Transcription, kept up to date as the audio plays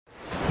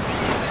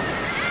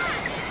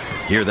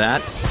Hear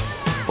that?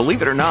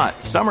 Believe it or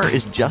not, summer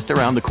is just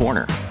around the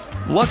corner.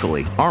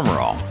 Luckily, Armor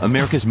All,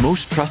 America's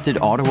most trusted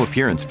auto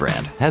appearance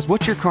brand, has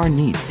what your car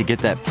needs to get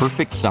that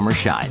perfect summer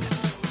shine.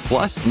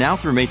 Plus, now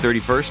through May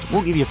 31st,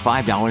 we'll give you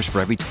 $5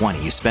 for every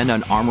 $20 you spend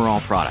on Armor All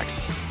products.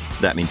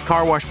 That means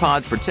car wash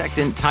pods,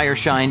 protectant, tire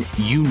shine,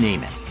 you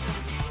name it.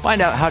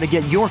 Find out how to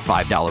get your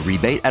 $5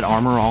 rebate at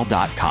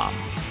armorall.com.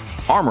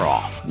 Armor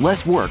All,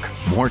 less work,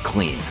 more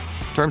clean.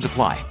 Terms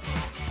apply.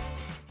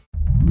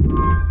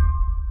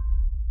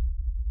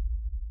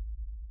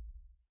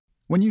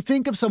 When you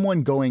think of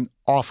someone going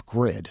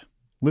off-grid,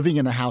 living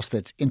in a house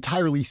that's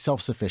entirely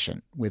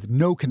self-sufficient, with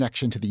no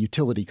connection to the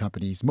utility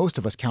companies most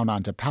of us count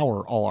on to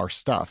power all our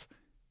stuff,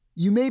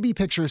 you maybe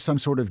picture some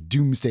sort of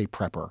doomsday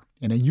prepper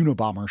in a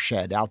Unabomber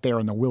shed out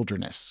there in the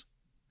wilderness.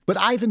 But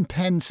Ivan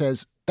Penn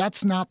says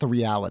that's not the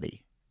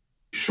reality.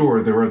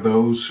 Sure, there are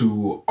those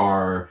who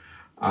are,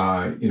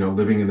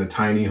 living in the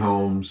tiny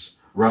homes,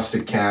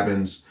 rustic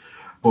cabins.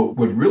 But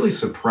what really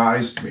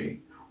surprised me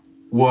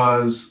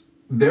was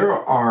there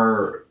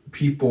are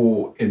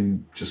people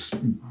in just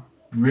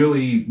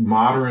really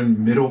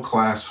modern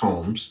middle-class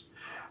homes,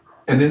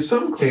 and in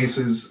some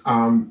cases,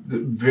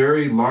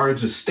 very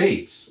large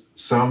estates,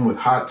 some with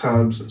hot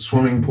tubs and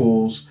swimming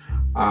pools,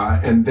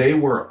 and they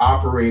were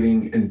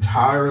operating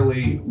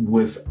entirely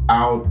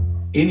without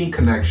any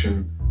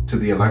connection to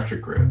the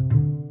electric grid.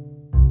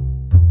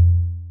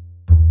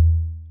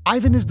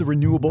 Ivan is the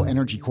renewable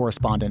energy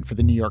correspondent for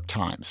the New York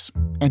Times,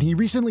 and he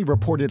recently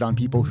reported on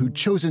people who'd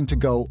chosen to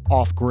go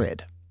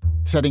off-grid,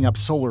 setting up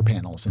solar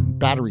panels and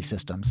battery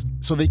systems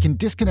so they can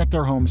disconnect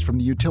their homes from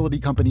the utility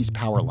company's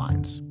power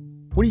lines.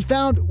 What he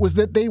found was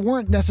that they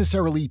weren't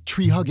necessarily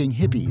tree-hugging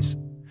hippies,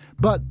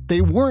 but they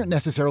weren't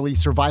necessarily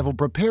survival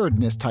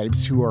preparedness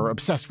types who are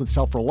obsessed with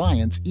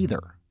self-reliance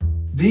either.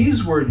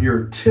 These were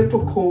your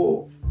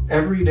typical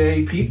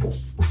everyday people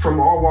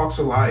from all walks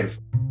of life.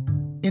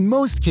 In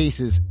most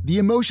cases, the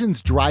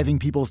emotions driving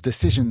people's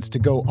decisions to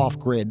go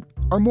off-grid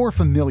are more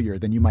familiar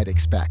than you might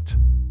expect.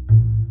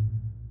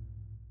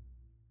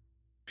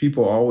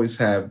 People always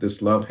have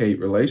this love-hate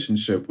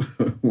relationship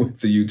with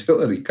the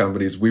utility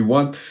companies. We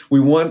want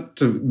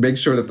to make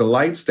sure that the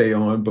lights stay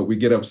on, but we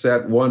get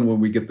upset, one,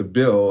 when we get the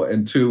bill,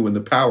 and two, when the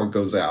power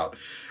goes out.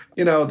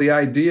 The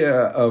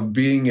idea of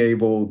being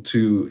able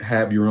to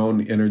have your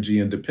own energy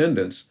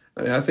independence,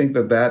 I think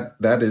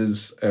that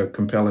is a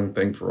compelling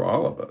thing for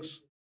all of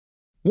us.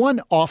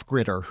 One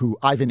off-gridder who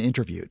Ivan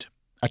interviewed,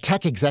 a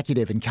tech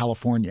executive in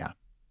California,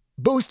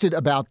 boasted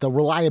about the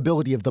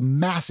reliability of the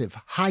massive,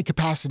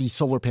 high-capacity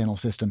solar panel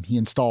system he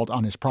installed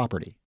on his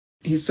property.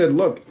 He said,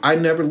 look, I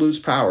never lose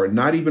power,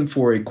 not even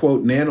for a,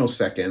 quote,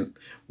 nanosecond,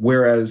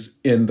 whereas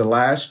in the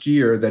last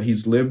year that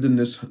he's lived in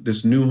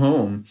this new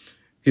home,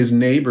 his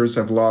neighbors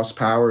have lost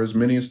power as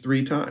many as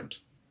 3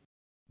 times.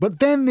 But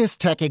then this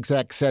tech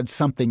exec said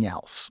something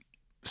else,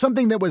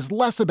 something that was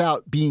less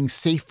about being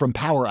safe from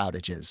power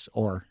outages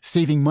or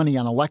saving money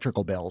on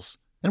electrical bills,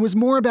 and was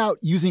more about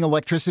using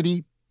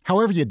electricity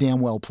however you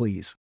damn well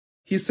please.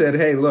 He said,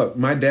 hey, look,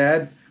 my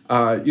dad,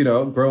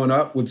 growing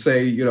up would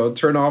say,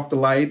 turn off the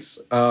lights,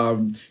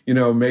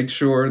 make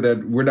sure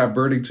that we're not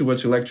burning too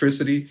much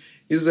electricity.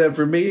 He said,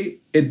 for me,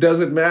 it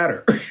doesn't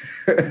matter.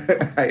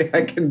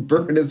 I can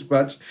burn as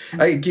much.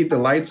 I can keep the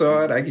lights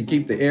on. I can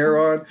keep the air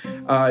on.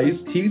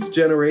 He's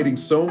generating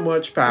so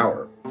much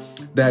power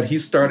that he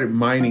started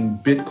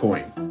mining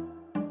Bitcoin.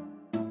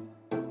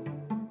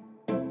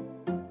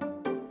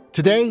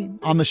 Today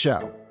on the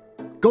show,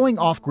 going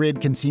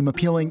off-grid can seem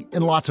appealing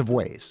in lots of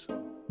ways.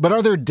 But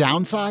are there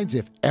downsides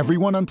if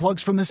everyone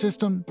unplugs from the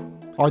system?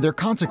 Are there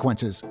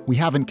consequences we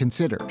haven't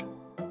considered?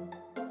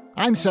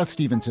 I'm Seth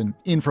Stevenson,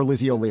 in for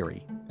Lizzie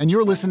O'Leary, and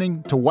you're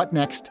listening to What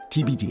Next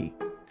TBD,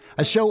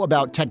 a show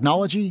about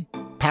technology,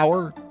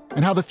 power,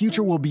 and how the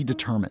future will be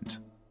determined.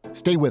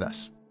 Stay with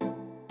us.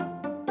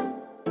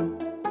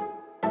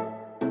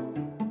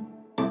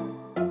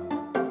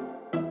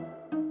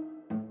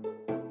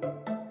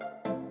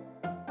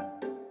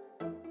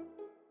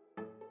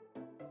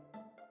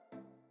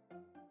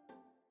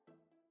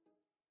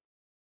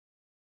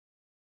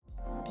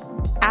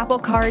 Apple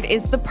Card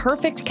is the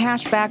perfect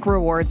cashback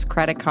rewards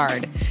credit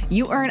card.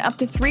 You earn up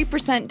to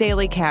 3%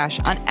 daily cash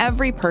on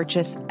every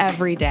purchase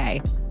every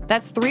day.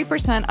 That's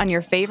 3% on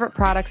your favorite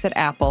products at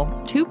Apple,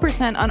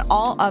 2% on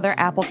all other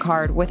Apple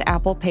Card with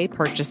Apple Pay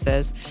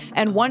purchases,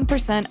 and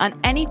 1% on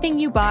anything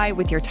you buy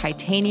with your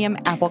titanium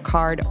Apple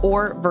Card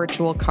or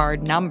virtual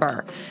card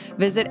number.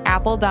 Visit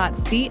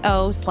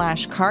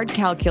apple.co/card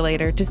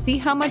calculator to see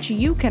how much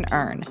you can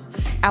earn.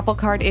 Apple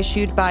Card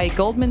issued by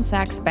Goldman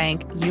Sachs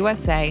Bank,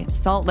 USA,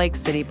 Salt Lake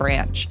City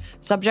branch.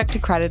 Subject to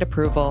credit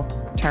approval.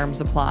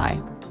 Terms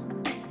apply.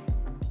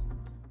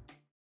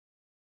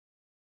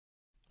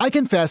 I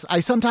confess I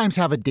sometimes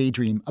have a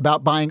daydream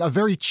about buying a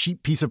very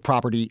cheap piece of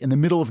property in the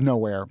middle of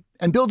nowhere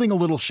and building a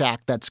little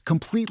shack that's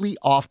completely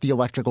off the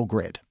electrical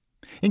grid,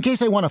 in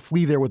case I want to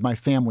flee there with my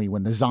family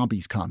when the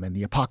zombies come and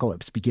the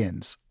apocalypse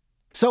begins.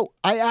 So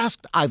I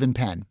asked Ivan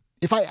Penn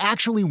if I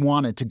actually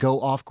wanted to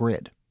go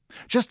off-grid,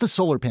 just the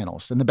solar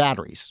panels and the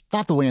batteries,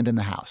 not the land in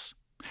the house.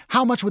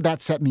 How much would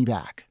that set me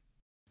back?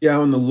 Yeah,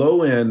 on the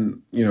low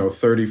end,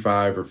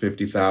 35 or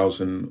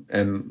 50,000,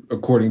 and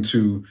according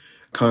to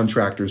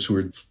contractors who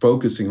are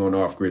focusing on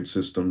off-grid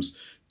systems,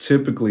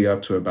 typically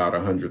up to about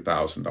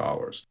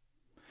 $100,000.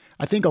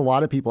 I think a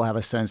lot of people have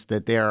a sense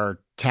that there are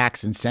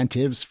tax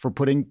incentives for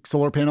putting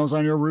solar panels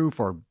on your roof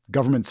or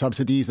government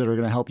subsidies that are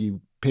going to help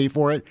you pay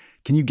for it.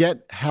 Can you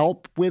get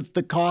help with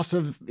the cost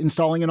of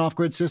installing an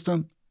off-grid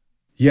system?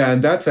 Yeah,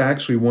 and that's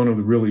actually one of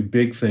the really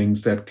big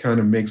things that kind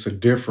of makes a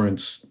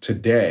difference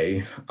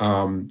today.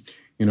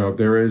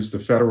 There is the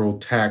federal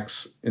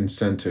tax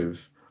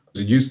incentive.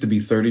 It used to be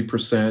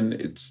 30%.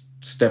 It's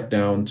stepped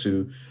down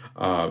to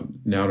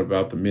now to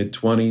about the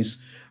mid-20s.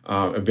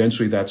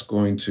 Eventually, that's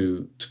going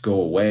to go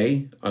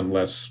away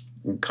unless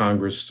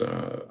Congress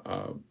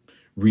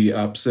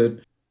re-ups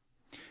it.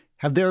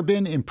 Have there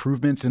been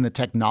improvements in the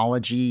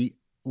technology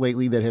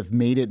lately that have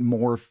made it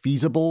more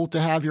feasible to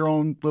have your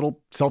own little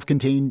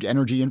self-contained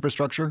energy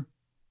infrastructure?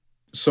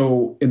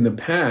 So in the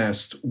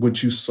past,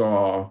 what you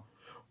saw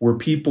were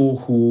people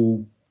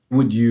who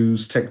would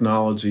use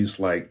technologies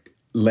like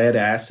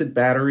lead-acid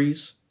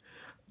batteries,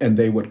 and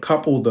they would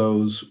couple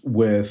those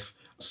with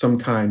some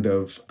kind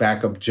of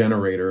backup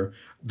generator.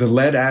 The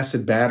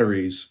lead-acid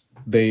batteries,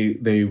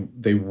 they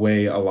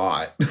weigh a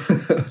lot.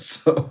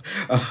 So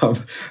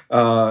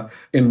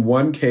in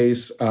one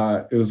case,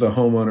 it was a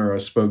homeowner I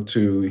spoke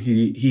to.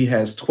 He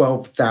has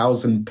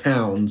 12,000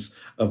 pounds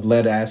of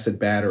lead-acid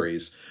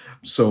batteries.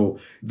 So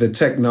the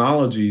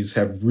technologies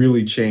have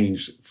really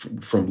changed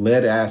from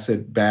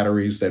lead-acid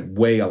batteries that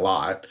weigh a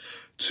lot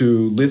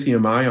to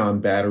lithium-ion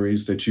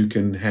batteries that you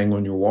can hang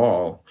on your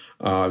wall.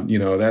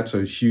 That's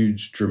a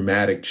huge,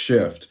 dramatic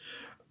shift.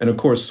 And of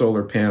course,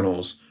 solar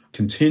panels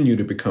continue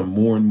to become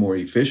more and more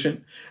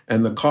efficient,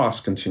 and the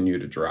costs continue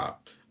to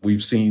drop.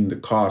 We've seen the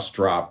cost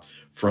drop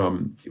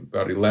from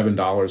about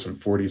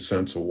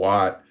 $11.40 a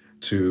watt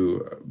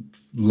to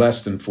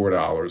less than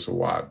 $4 a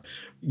watt.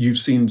 You've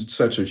seen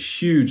such a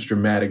huge,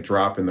 dramatic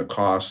drop in the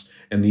cost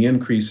and the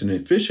increase in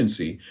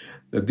efficiency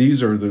that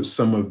these are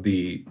some of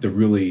the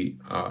really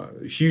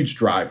huge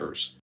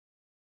drivers.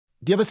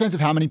 Do you have a sense of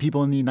how many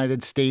people in the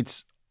United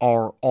States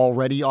are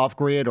already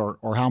off-grid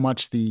or how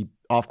much the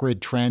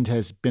off-grid trend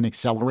has been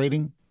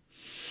accelerating?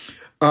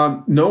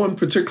 No one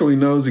particularly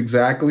knows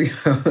exactly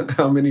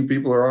how many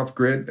people are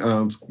off-grid.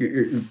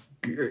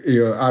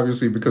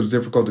 Obviously it becomes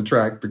difficult to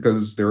track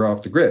because they're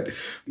off the grid.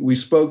 We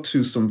spoke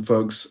to some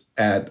folks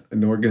at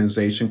an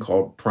organization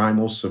called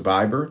Primal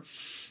Survivor.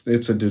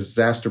 It's a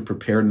disaster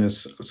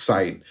preparedness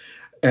site.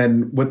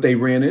 And what they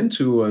ran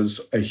into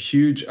was a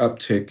huge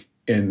uptick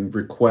in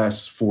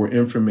requests for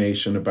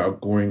information about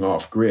going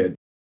off-grid.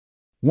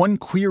 One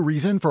clear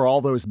reason for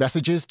all those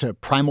messages to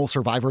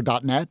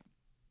primalsurvivor.net?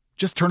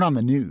 Just turn on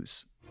the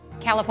news.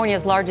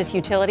 California's largest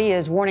utility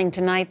is warning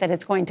tonight that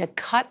it's going to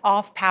cut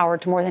off power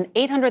to more than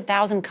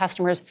 800,000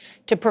 customers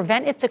to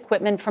prevent its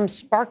equipment from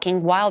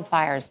sparking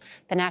wildfires.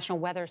 The National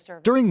Weather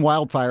Service. During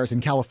wildfires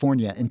in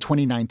California in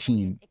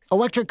 2019,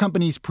 electric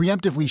companies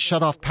preemptively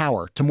shut off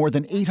power to more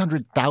than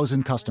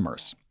 800,000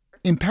 customers,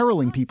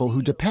 imperiling people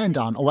who depend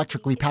on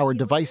electrically powered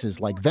devices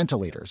like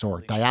ventilators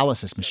or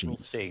dialysis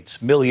machines.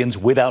 States, millions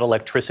without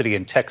electricity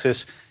in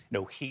Texas.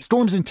 No heat.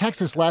 Storms in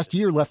Texas last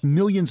year left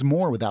millions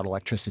more without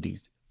electricity.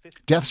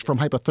 Deaths from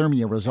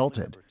hypothermia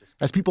resulted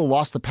as people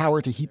lost the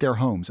power to heat their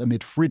homes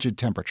amid frigid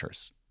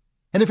temperatures.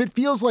 And if it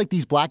feels like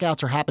these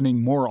blackouts are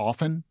happening more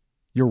often,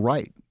 you're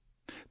right.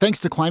 Thanks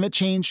to climate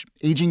change,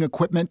 aging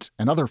equipment,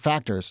 and other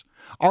factors,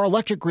 our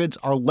electric grids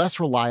are less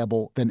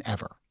reliable than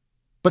ever.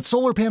 But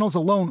solar panels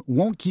alone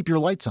won't keep your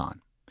lights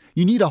on.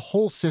 You need a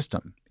whole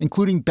system,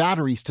 including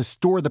batteries to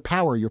store the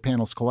power your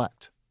panels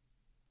collect.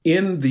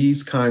 In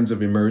these kinds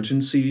of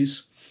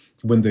emergencies,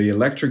 when the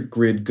electric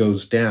grid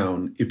goes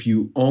down, if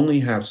you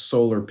only have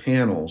solar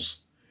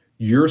panels,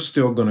 you're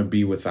still going to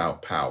be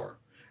without power.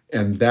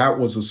 And that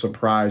was a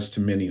surprise to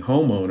many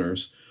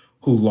homeowners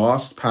who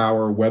lost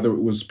power, whether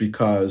it was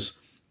because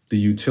the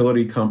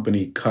utility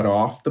company cut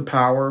off the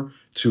power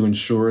to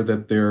ensure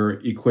that their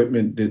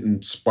equipment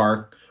didn't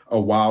spark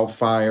a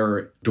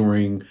wildfire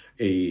during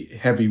a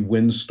heavy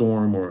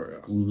windstorm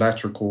or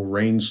electrical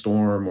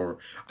rainstorm, or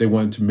they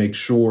wanted to make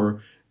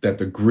sure that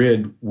the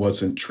grid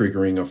wasn't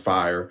triggering a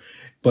fire.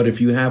 But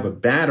if you have a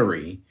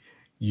battery,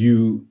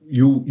 you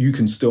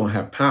can still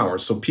have power.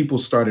 So people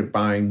started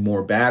buying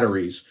more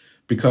batteries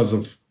because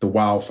of the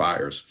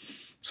wildfires.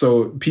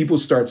 So people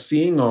start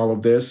seeing all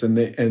of this,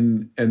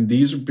 and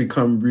these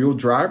become real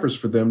drivers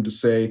for them to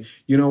say,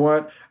 you know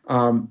what,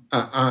 I'm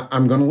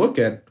going to look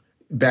at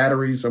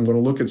batteries, I'm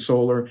going to look at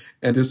solar,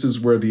 and this is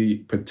where the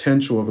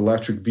potential of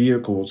electric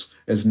vehicles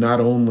as not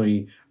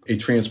only a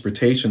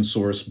transportation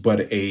source,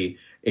 but a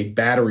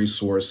battery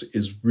source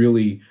is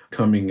really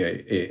coming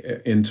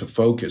into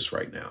focus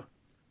right now.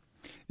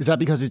 Is that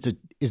because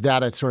is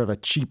that a sort of a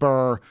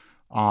cheaper,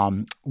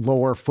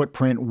 lower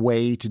footprint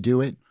way to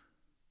do it?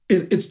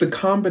 It's the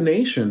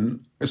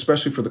combination,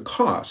 especially for the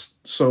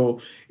cost.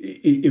 So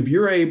if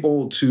you're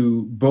able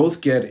to both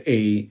get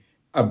a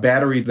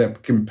battery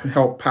that can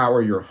help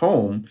power your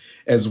home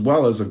as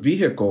well as a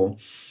vehicle,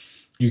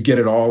 you get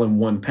it all in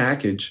one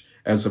package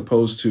as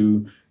opposed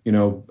to,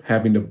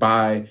 having to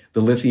buy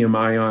the lithium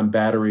ion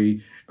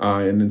battery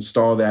and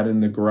install that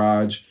in the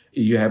garage.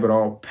 You have it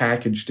all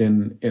packaged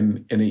in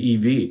an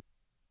EV.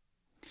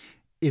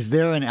 Is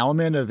there an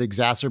element of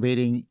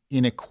exacerbating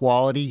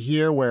inequality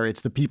here where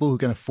it's the people who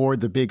can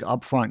afford the big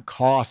upfront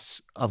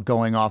costs of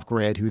going off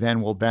grid who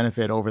then will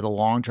benefit over the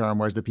long term,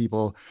 whereas the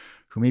people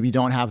who maybe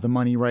don't have the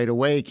money right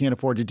away can't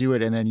afford to do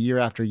it, and then year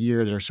after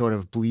year they're sort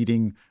of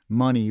bleeding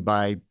money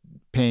by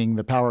paying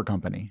the power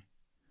company?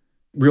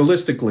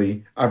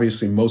 Realistically,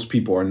 obviously, most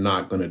people are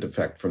not going to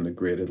defect from the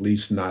grid, at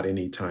least not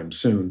anytime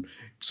soon.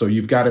 So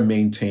you've got to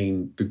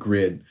maintain the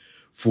grid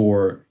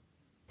for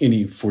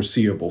any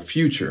foreseeable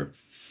future.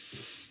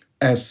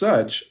 As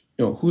such,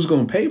 who's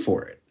going to pay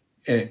for it?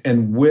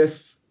 And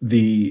with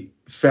the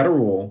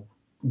federal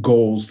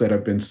goals that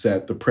have been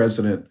set, the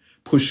president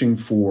pushing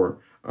for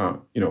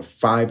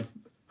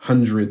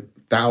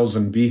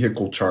 500,000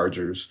 vehicle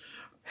chargers,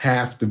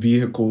 half the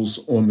vehicles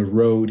on the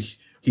road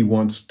he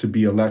wants to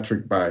be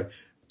electric by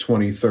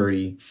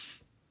 2030.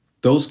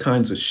 Those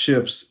kinds of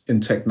shifts in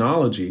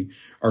technology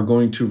are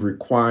going to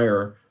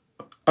require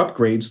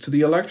upgrades to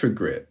the electric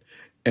grid.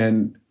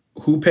 And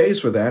who pays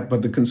for that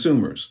but the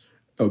consumers,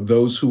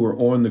 those who are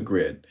on the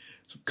grid?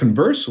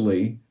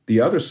 Conversely,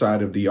 the other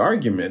side of the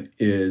argument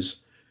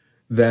is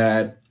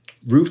that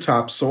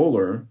rooftop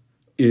solar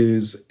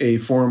is a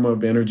form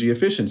of energy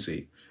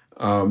efficiency.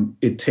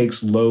 It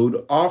takes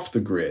load off the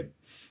grid.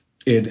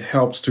 It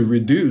helps to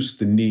reduce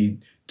the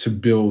need to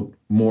build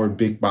more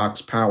big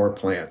box power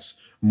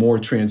plants, more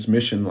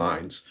transmission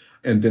lines,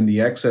 and then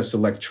the excess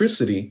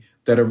electricity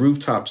that a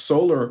rooftop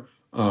solar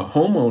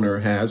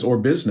homeowner has or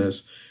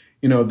business,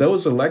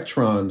 those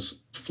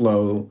electrons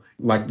flow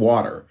like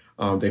water.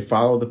 They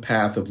follow the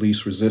path of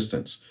least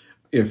resistance.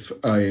 If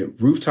a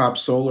rooftop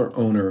solar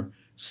owner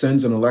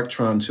sends an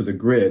electron to the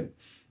grid,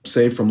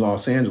 say from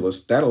Los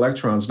Angeles, that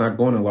electron's not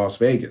going to Las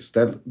Vegas.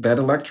 That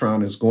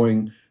electron is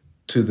going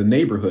to the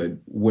neighborhood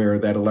where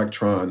that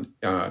electron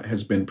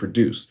has been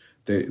produced.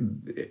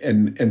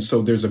 And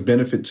so there's a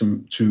benefit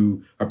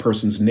to a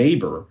person's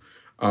neighbor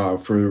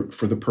for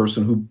the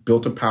person who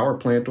built a power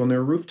plant on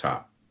their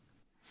rooftop.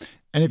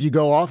 And if you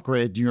go off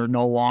grid, you're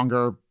no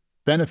longer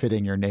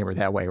benefiting your neighbor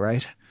that way,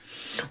 right?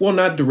 Well,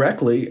 not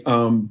directly,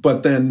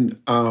 but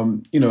then,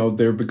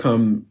 there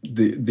become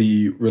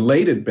the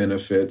related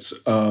benefits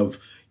of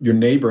your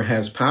neighbor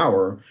has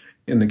power.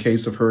 In the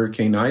case of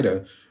Hurricane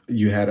Ida,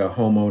 you had a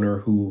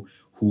homeowner who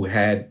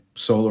had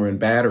solar and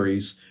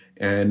batteries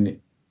and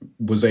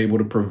was able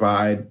to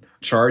provide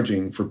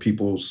charging for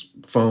people's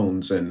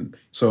phones. And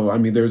so,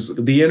 there's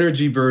the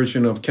energy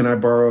version of can I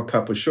borrow a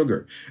cup of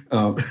sugar?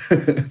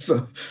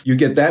 So you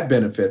get that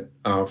benefit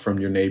from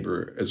your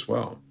neighbor as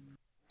well.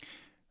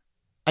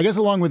 I guess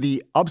along with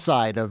the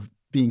upside of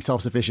being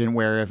self-sufficient,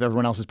 where if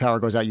everyone else's power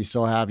goes out, you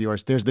still have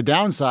yours, there's the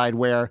downside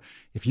where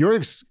if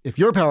your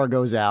power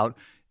goes out,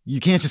 you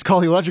can't just call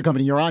the electric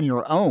company, you're on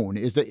your own.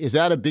 Is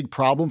that a big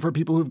problem for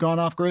people who've gone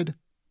off grid?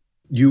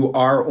 You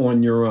are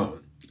on your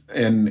own.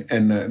 And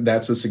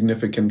that's a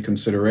significant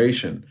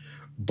consideration.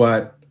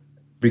 But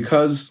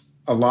because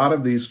a lot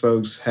of these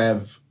folks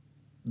have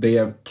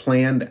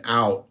planned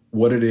out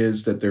what it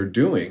is that they're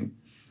doing,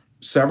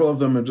 several of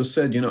them have just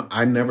said,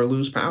 I never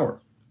lose power.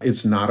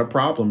 It's not a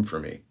problem for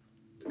me.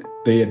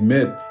 They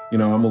admit, I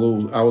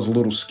was a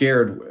little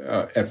scared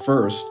at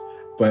first,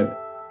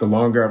 but the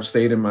longer I've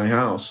stayed in my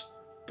house,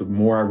 the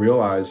more I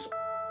realize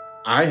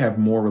I have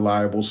more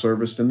reliable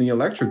service than the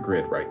electric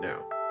grid right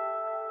now.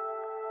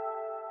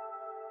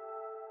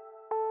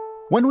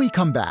 When we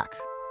come back,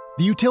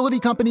 the utility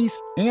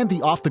companies and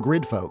the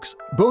off-the-grid folks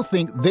both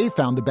think they've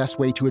found the best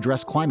way to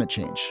address climate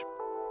change.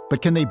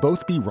 But can they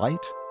both be right?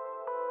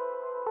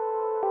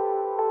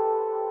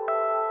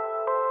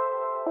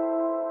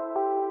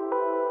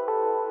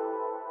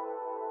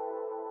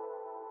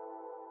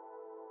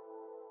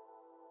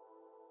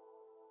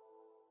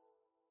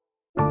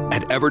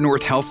 At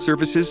Evernorth Health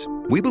Services,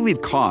 we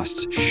believe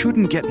costs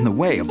shouldn't get in the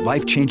way of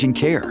life-changing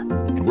care,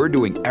 and we're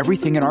doing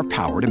everything in our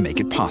power to make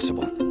it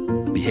possible.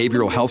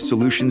 Behavioral health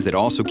solutions that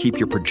also keep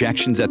your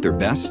projections at their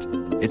best?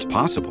 It's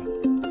possible.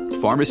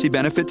 Pharmacy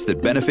benefits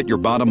that benefit your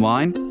bottom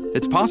line?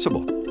 It's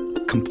possible.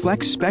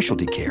 Complex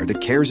specialty care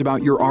that cares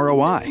about your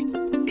ROI?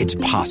 It's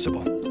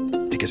possible.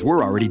 Because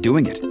we're already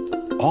doing it.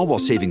 All while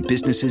saving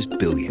businesses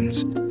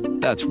billions.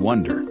 That's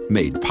Wonder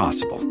made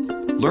possible.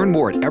 Learn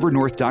more at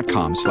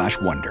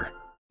evernorth.com/wonder.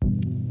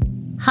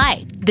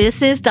 Hi,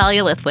 this is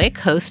Dahlia Lithwick,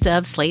 host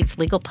of Slate's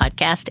legal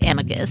podcast,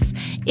 Amicus.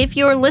 If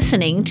you're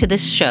listening to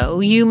this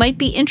show, you might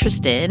be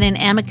interested in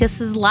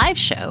Amicus's live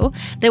show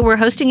that we're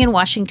hosting in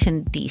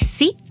Washington,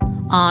 D.C.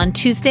 on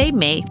Tuesday,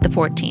 May the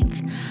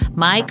 14th.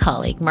 My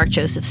colleague, Mark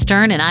Joseph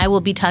Stern, and I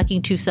will be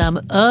talking to some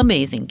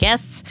amazing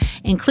guests,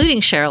 including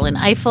Sherrilyn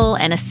Ifill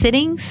and a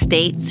sitting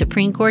state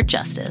Supreme Court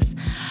justice,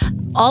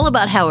 all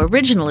about how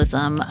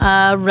originalism,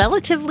 a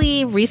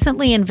relatively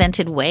recently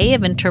invented way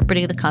of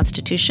interpreting the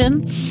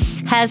Constitution,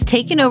 has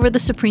taken over the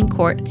Supreme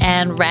Court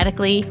and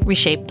radically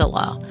reshaped the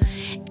law.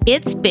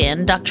 It's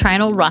been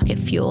doctrinal rocket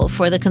fuel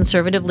for the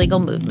conservative legal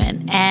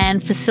movement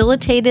and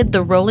facilitated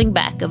the rolling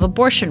back of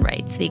abortion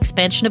rights, the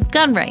expansion of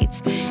gun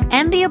rights,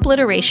 and the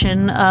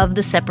obliteration of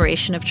the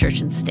separation of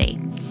church and state.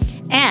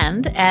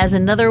 And as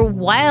another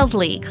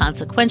wildly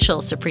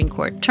consequential Supreme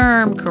Court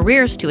term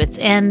careers to its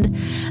end,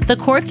 the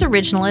court's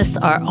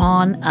originalists are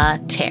on a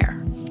tear.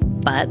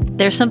 But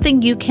there's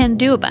something you can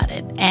do about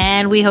it,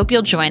 and we hope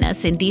you'll join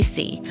us in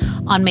D.C.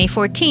 on May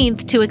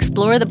 14th to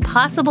explore the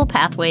possible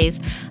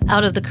pathways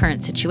out of the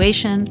current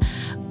situation.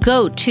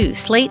 Go to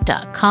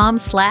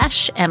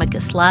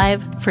slate.com/Amicus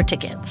Live for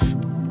tickets.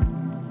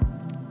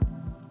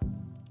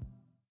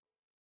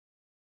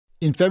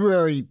 In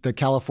February, the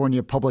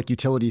California Public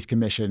Utilities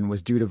Commission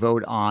was due to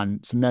vote on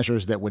some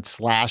measures that would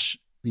slash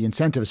the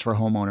incentives for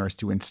homeowners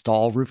to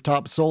install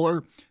rooftop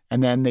solar,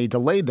 and then they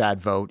delayed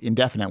that vote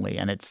indefinitely,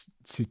 and it's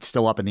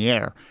still up in the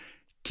air.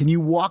 Can you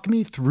walk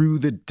me through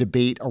the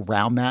debate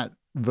around that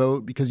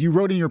vote? Because you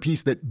wrote in your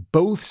piece that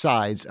both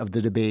sides of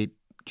the debate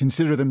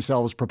consider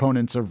themselves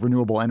proponents of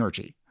renewable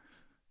energy.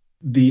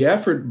 The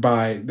effort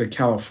by the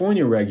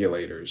California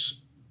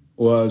regulators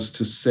was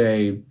to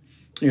say,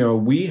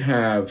 we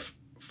have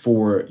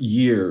for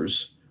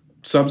years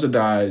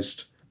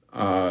subsidized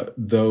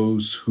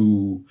those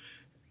who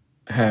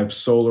have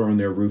solar on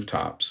their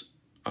rooftops.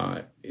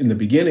 In the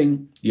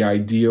beginning, the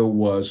idea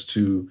was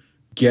to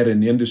get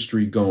an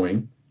industry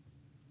going,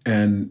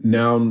 and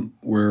now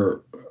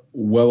we're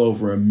well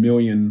over 1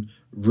 million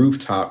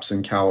rooftops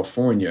in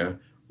California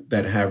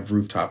that have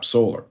rooftop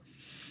solar.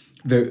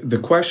 The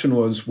question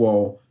was,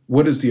 well,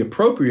 what is the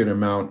appropriate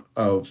amount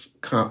of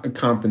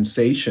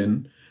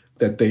compensation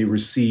that they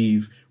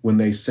receive when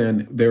they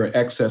send their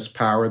excess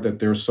power that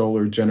their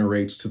solar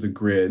generates to the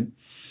grid?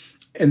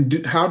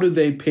 And how do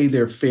they pay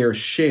their fair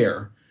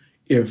share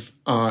if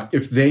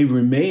they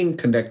remain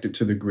connected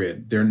to the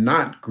grid? They're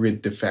not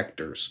grid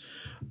defectors,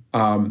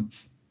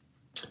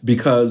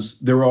 because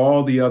there are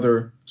all the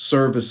other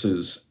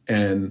services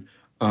and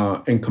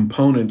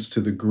components to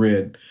the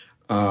grid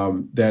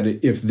that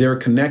if they're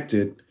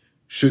connected,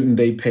 shouldn't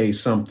they pay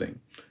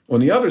something? On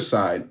the other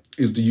side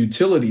is the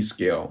utility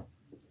scale,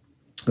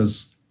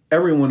 because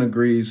everyone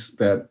agrees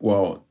that,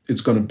 well,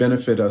 it's going to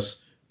benefit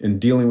us in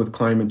dealing with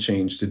climate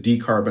change to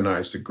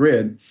decarbonize the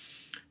grid.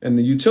 And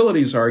the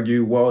utilities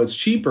argue, well, it's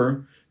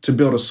cheaper to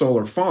build a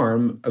solar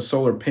farm. A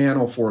solar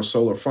panel for a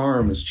solar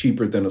farm is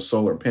cheaper than a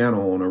solar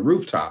panel on a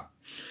rooftop.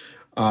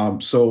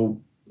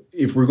 So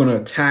if we're going to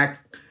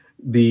attack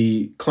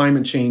the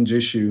climate change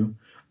issue,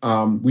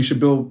 we should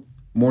build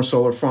more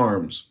solar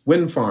farms,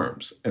 wind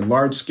farms, and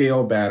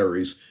large-scale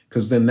batteries,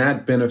 because then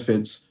that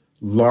benefits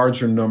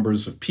larger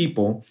numbers of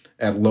people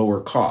at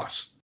lower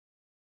cost.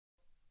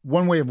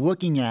 One way of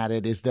looking at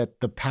it is that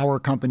the power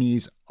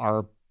companies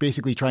are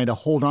basically trying to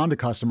hold on to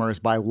customers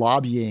by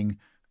lobbying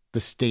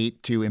the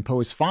state to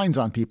impose fines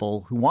on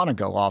people who want to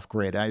go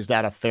off-grid. Is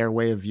that a fair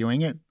way of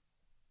viewing it?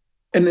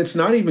 And it's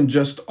not even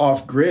just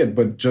off-grid,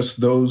 but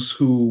just those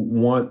who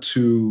want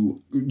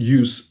to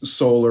use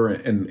solar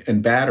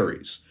and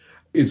batteries.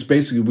 It's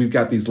basically, we've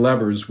got these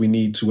levers we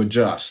need to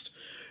adjust.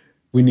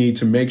 We need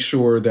to make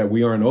sure that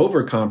we aren't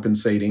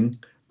overcompensating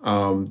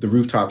the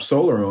rooftop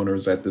solar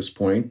owners at this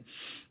point,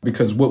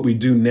 because what we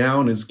do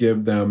now is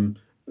give them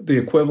the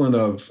equivalent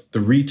of the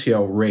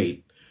retail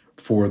rate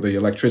for the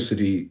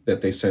electricity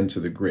that they send to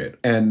the grid.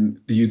 And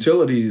the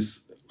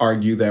utilities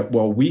argue that,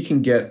 well, we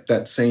can get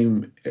that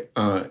same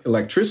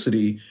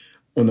electricity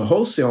on the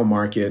wholesale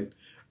market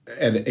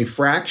at a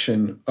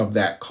fraction of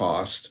that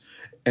cost.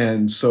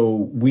 And so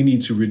we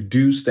need to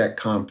reduce that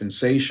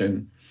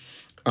compensation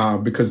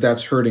because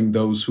that's hurting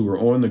those who are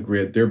on the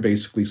grid. They're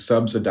basically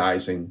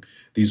subsidizing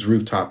these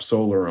rooftop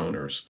solar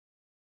owners.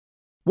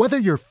 Whether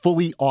you're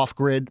fully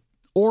off-grid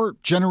or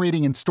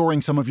generating and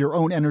storing some of your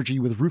own energy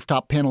with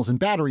rooftop panels and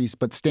batteries,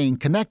 but staying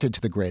connected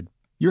to the grid,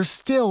 you're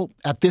still,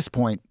 at this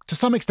point, to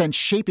some extent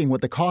shaping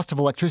what the cost of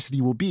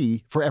electricity will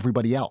be for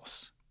everybody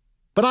else.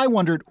 But I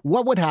wondered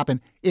what would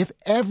happen if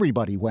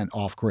everybody went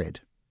off-grid,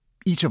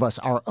 each of us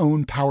our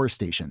own power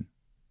station.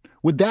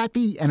 Would that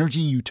be energy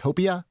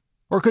utopia?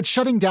 Or could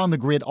shutting down the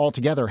grid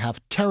altogether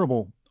have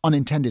terrible,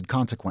 unintended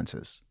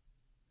consequences?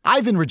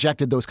 Ivan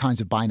rejected those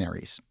kinds of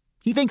binaries.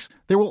 He thinks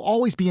there will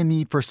always be a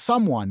need for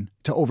someone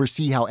to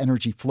oversee how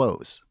energy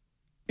flows.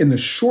 In the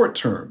short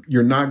term,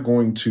 you're not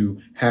going to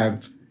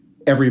have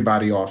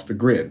everybody off the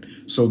grid.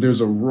 So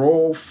there's a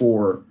role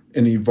for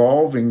an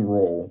evolving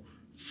role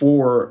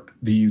for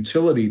the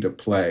utility to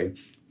play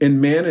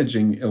in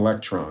managing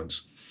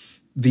electrons.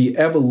 The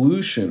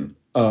evolution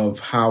of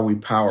how we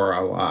power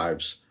our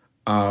lives,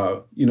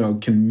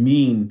 can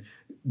mean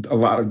a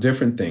lot of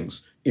different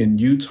things. In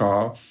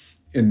Utah,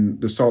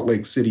 in the Salt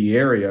Lake City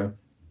area,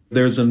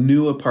 there's a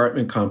new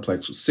apartment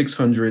complex with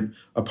 600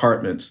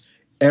 apartments.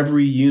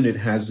 Every unit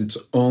has its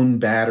own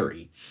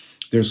battery.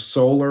 There's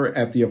solar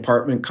at the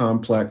apartment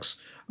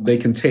complex. They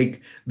can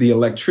take the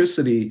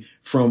electricity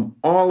from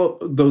all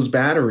of those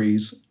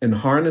batteries and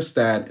harness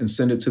that and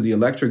send it to the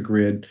electric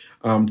grid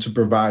to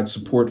provide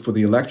support for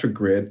the electric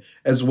grid,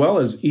 as well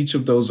as each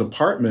of those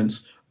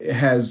apartments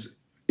has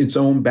its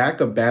own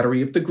backup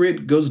battery if the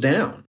grid goes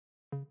down.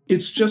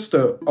 It's just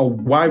a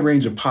wide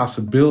range of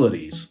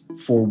possibilities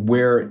for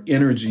where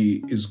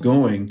energy is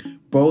going,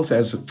 both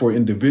as for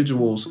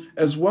individuals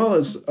as well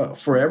as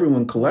for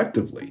everyone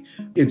collectively.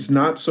 It's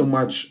not so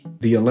much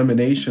the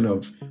elimination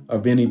of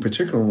any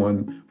particular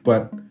one,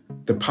 but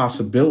the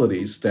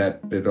possibilities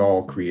that it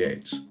all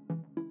creates.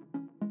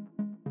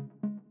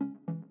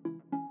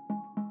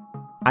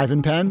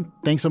 Ivan Penn,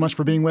 thanks so much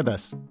for being with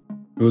us.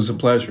 It was a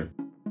pleasure.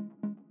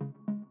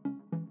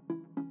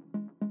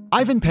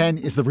 Ivan Penn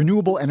is the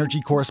renewable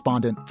energy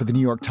correspondent for the New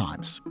York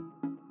Times.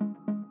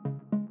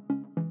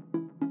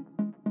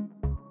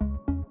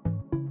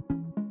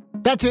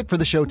 That's it for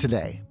the show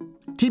today.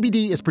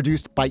 TBD is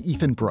produced by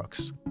Ethan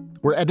Brooks.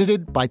 We're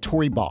edited by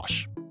Tori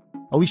Bosch.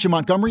 Alicia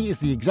Montgomery is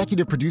the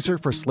executive producer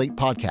for Slate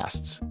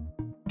Podcasts.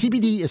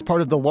 TBD is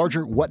part of the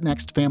larger What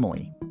Next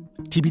family.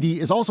 TBD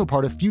is also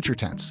part of Future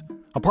Tense,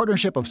 a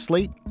partnership of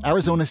Slate,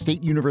 Arizona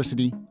State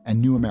University, and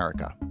New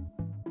America.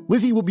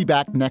 Lizzie will be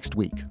back next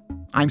week.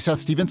 I'm Seth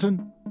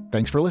Stevenson.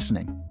 Thanks for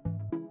listening.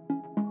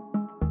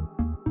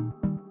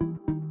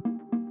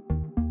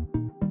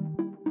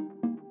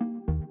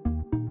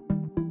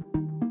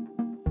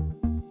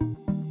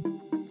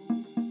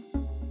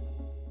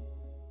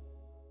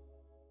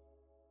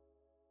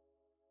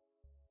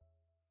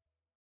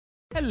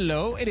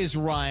 Hello, it is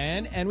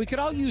Ryan, and we could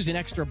all use an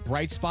extra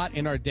bright spot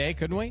in our day,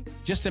 couldn't we?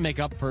 Just to make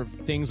up for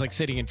things like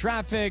sitting in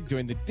traffic,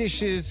 doing the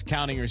dishes,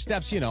 counting your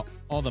steps,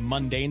 all the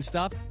mundane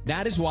stuff.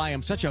 That is why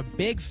I'm such a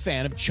big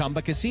fan of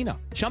Chumba Casino.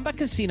 Chumba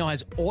Casino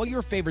has all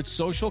your favorite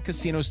social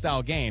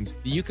casino-style games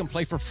that you can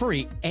play for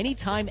free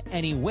anytime,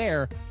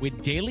 anywhere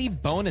with daily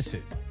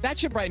bonuses. That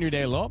should brighten your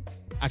day a little.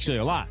 Actually,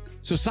 a lot.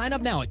 So sign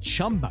up now at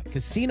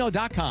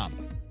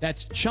ChumbaCasino.com.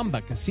 That's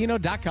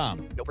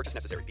ChumbaCasino.com. No purchase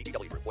necessary.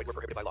 VGW Group. Void where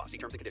prohibited by law. See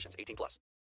terms and conditions. 18+.